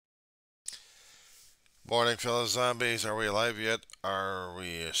Morning, fellow zombies. Are we alive yet? Are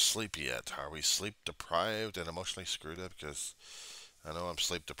we asleep yet? Are we sleep deprived and emotionally screwed up? Because I know I'm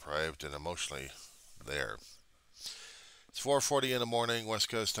sleep deprived and emotionally there. It's 4:40 in the morning, West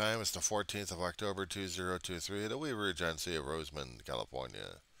Coast time. It's the 14th of October, 2023, at the Weaver Regency of Roseman,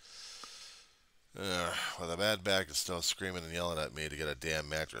 California. With a bad back that's still screaming and yelling at me to get a damn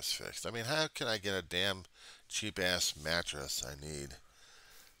mattress fixed. I mean, how can I get a damn cheap ass mattress?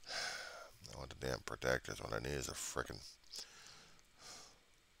 I want the damn protectors. What I need is a frickin'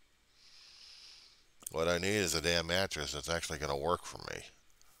 What I need is a damn mattress that's actually going to work for me.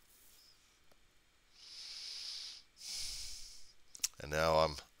 And now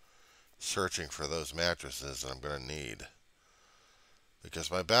I'm searching for those mattresses that I'm going to need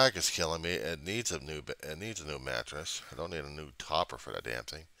because my back is killing me. It needs a new mattress. I don't need a new topper for that damn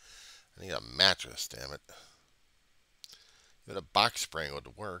thing. I need a mattress, damn it. Even a box spring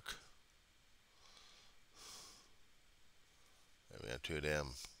would work. I mean, I'm too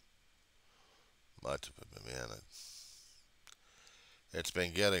damn much of it, man. It's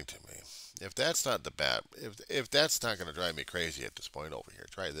been getting to me. If that's not the bad, if that's not going to drive me crazy at this point over here,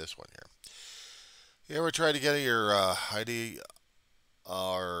 try this one here. You ever try to get your ID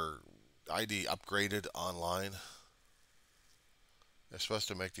upgraded online? They're supposed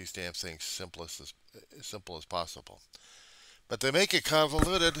to make these damn things as simple as possible, but they make it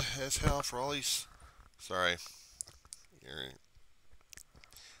convoluted as hell for all these. Sorry,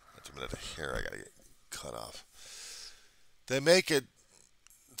 that's a minute of hair I gotta get cut off. They make it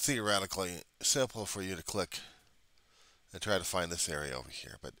theoretically simple for you to click and try to find this area over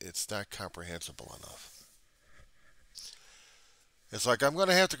here, but it's not comprehensible enough. It's like I'm going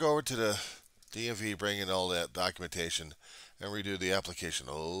to have to go over to the DMV, bring in all that documentation, and redo the application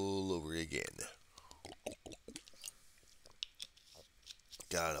all over again.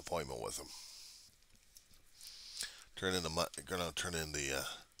 Got an appointment with them. Gonna turn in the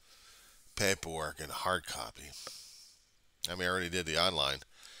paperwork in hard copy. I mean, I already did the online,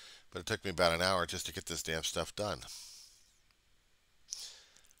 but it took me about an hour just to get this damn stuff done.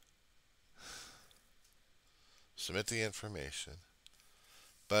 Submit the information,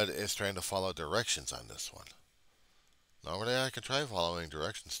 but it's trying to follow directions on this one. Normally, I can try following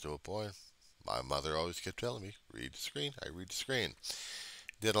directions to a point. My mother always kept telling me, read the screen. I read the screen.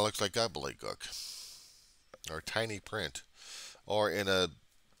 Then it looks like gobbledygook, or tiny print, or in a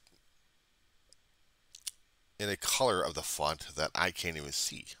color of the font that I can't even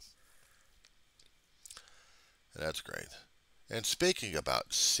see. And that's great. And speaking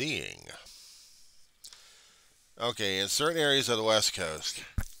about seeing, okay, in certain areas of the West Coast,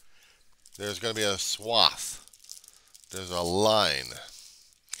 there's going to be a swath. There's a line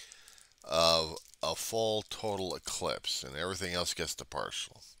of a full total eclipse, and everything else gets the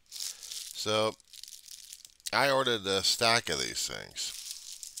partial. So I ordered a stack of these things.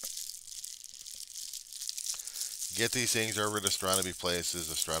 Get these things over at astronomy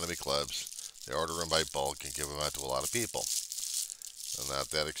places, astronomy clubs. They order them by bulk and give them out to a lot of people. They're not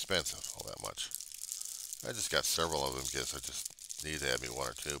that expensive, all that much. I just got several of them because I just need to have me one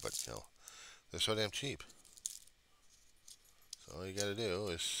or two, but they're so damn cheap. So all you gotta do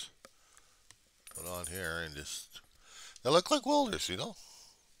is put on here and they look like welders, And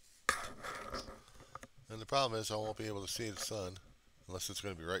the problem is I won't be able to see the sun unless it's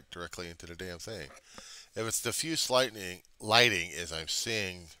going to be right directly into the damn thing. If it's diffuse lighting as I'm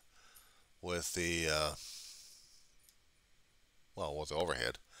seeing with the with the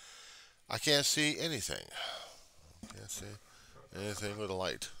overhead, I can't see anything. Can't see anything with a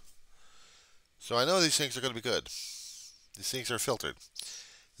light. So I know these things are going to be good. These things are filtered.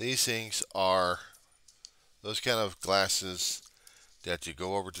 These things are those kind of glasses that you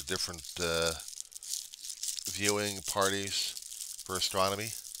go over to different viewing parties for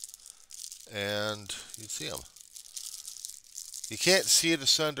astronomy, and you see them. You can't see the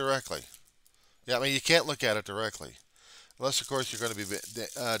sun directly. Yeah, I mean, you can't look at it directly. Unless, of course, you're going to be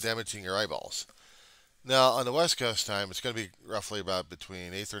damaging your eyeballs. Now, on the West Coast time, it's going to be roughly about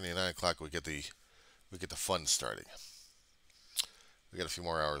between 8:30 and 9 o'clock we get the fun starting. We got a few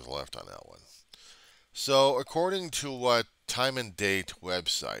more hours left on that one. So, according to what Time and Date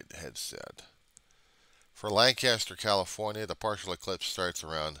website had said, for Lancaster, California, the partial eclipse starts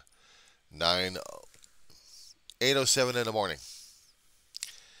around 8:07 in the morning.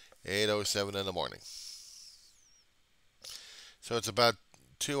 8:07 in the morning. So it's about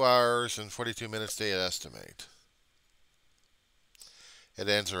 2 hours and 42 minutes they estimate. It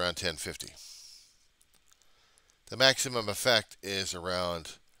ends around 10:50. The maximum effect is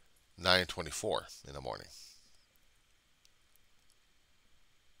around 9:24 in the morning.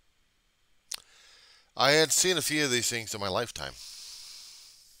 I had seen a few of these things in my lifetime.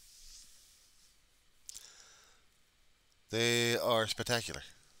 They are spectacular.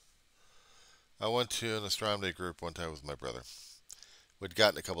 I went to an astronomy group one time with my brother. We'd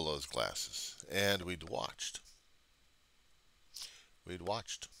gotten a couple of those glasses, and we'd watched. We'd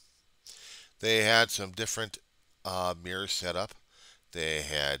watched. They had some different mirrors set up. They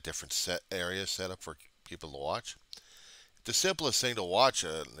had different set areas set up for people to watch. The simplest thing to watch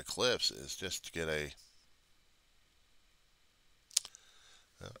an eclipse is just to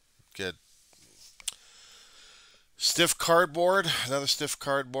get stiff cardboard, another stiff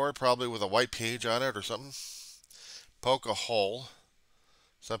cardboard, probably with a white page on it or something. Poke a hole.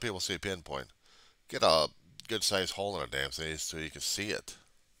 Some people say pinpoint. Get a good sized hole in a damn thing so you can see it.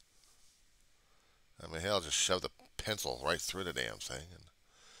 I mean, hell, just shove the pencil right through the damn thing and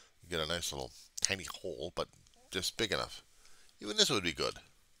you get a nice little tiny hole, but just big enough. Even this would be good.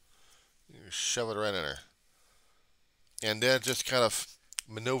 You shove it right in there. And then just kind of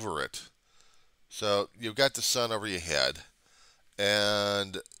maneuver it. So you've got the sun over your head,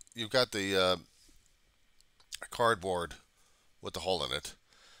 and you've got the cardboard with the hole in it,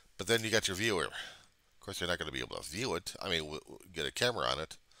 but then you got your viewer. Of course, you're not going to be able to view it. I mean, get a camera on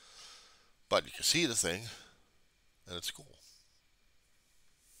it, but you can see the thing, and it's cool.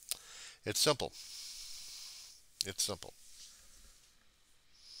 It's simple. It's simple.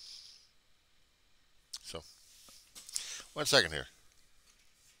 So, 1 second here.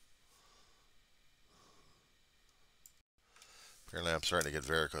 Apparently, I'm starting to get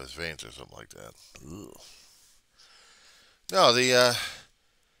varicose veins or something like that. Ugh. No, the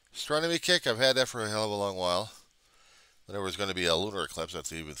astronomy kick, I've had that for a hell of a long while. Whenever there's going to be a lunar eclipse,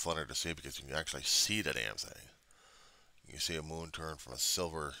 that's even funner to see because you can actually see the damn thing. You can see a moon turn from a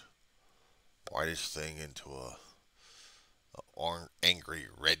silver, whitish thing into a angry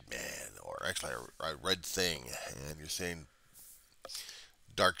red man, or actually a red thing, and you're seeing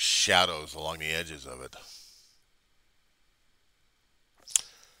dark shadows along the edges of it.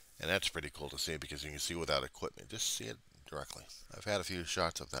 And that's pretty cool to see because you can see without equipment. Just see it directly. I've had a few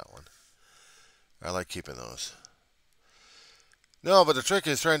shots of that one. I like keeping those. No, but the trick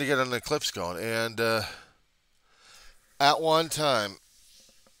is trying to get an eclipse going. And at one time,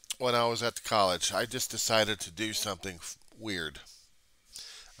 when I was at the college, I just decided to do something weird.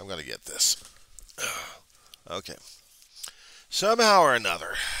 I'm going to get this. Okay. Somehow or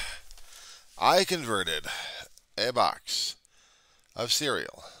another, I converted a box of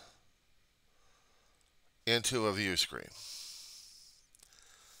cereal into a view screen.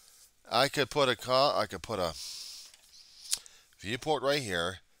 I could put a viewport right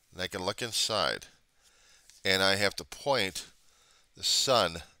here, and I can look inside, and I have to point the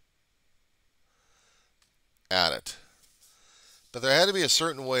sun at it. But there had to be a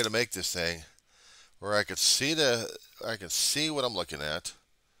certain way to make this thing where I could see what I'm looking at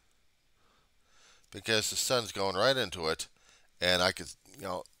because the sun's going right into it, and I could,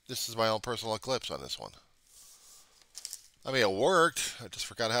 this is my own personal eclipse on this one. I mean, it worked. I just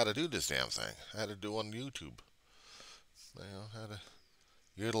forgot how to do this damn thing. I had to do on YouTube. I had to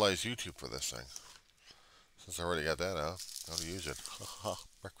utilize YouTube for this thing. Since I already got that out, how to use it.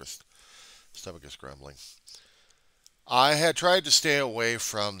 Breakfast. Stomach is grumbling. I had tried to stay away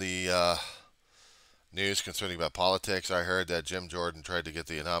from the news concerning about politics. I heard that Jim Jordan tried to get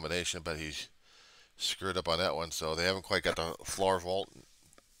the nomination, but he screwed up on that one. So they haven't quite got the floor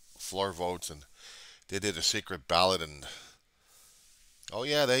votes, and they did a secret ballot, and oh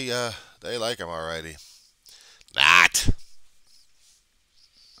yeah, they like him alrighty. Not.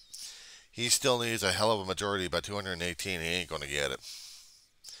 He still needs a hell of a majority, by 218. He ain't going to get it.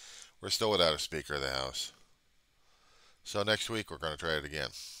 We're still without a Speaker of the House. So next week we're going to try it again.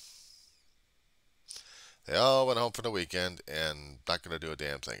 They all went home for the weekend and not going to do a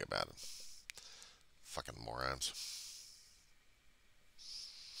damn thing about it. Fucking morons.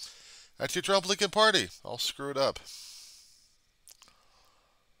 That's your Trump-Lincoln party. All screwed up.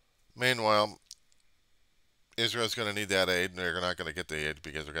 Meanwhile, Israel's going to need that aid, and they're not going to get the aid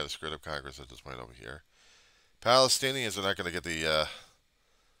because they've got a screwed up Congress at this point over here. Palestinians are not going to get the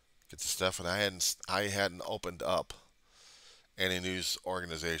stuff, and I hadn't opened up any news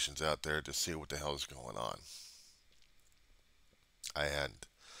organizations out there to see what the hell is going on. I hadn't.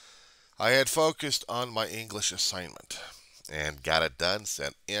 I had focused on my English assignment and got it done,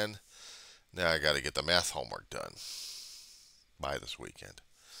 sent in. Now I got to get the math homework done by this weekend.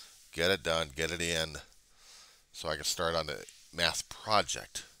 Get it done, get it in, so I can start on the math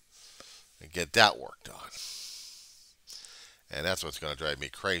project and get that work done. And that's what's going to drive me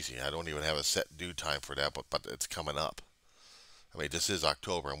crazy. I don't even have a set due time for that, but it's coming up. I mean, this is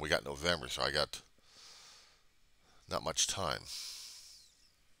October, and we got November, so I got not much time.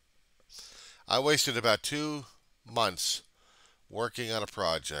 I wasted about 2 months working on a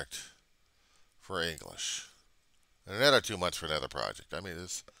project for English. And another 2 months for another project. I mean,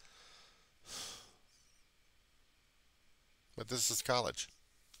 but this is college.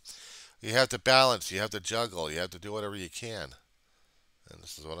 You have to balance, you have to juggle, you have to do whatever you can. And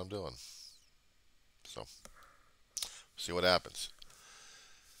this is what I'm doing. So, see what happens.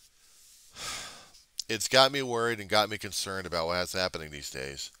 It's got me worried and got me concerned about what's happening these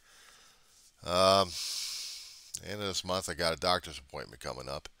days. End of this month, I got a doctor's appointment coming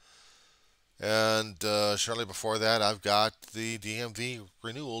up. And shortly before that, I've got the DMV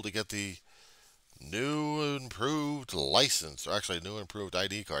renewal to get the new improved license, or actually new improved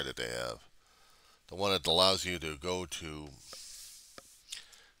ID card that they have. The one that allows you to go to,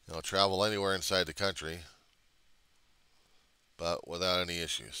 travel anywhere inside the country, but without any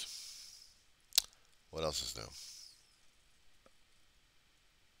issues. What else is new?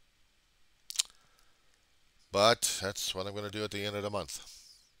 But that's what I'm going to do at the end of the month.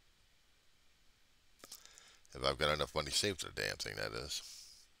 If I've got enough money saved for the damn thing, that is.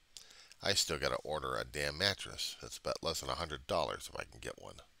 I still got to order a damn mattress. It's about less than $100 if I can get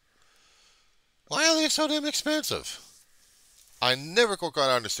one. Why are they so damn expensive? I never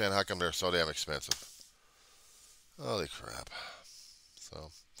quite understand how come they're so damn expensive. Holy crap.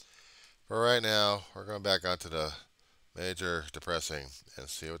 So, for right now, we're going back onto the major depressing and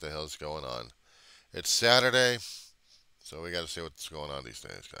see what the hell's going on. It's Saturday, so we got to see what's going on these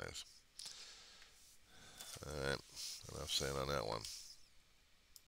days, guys. Alright, enough saying on that one.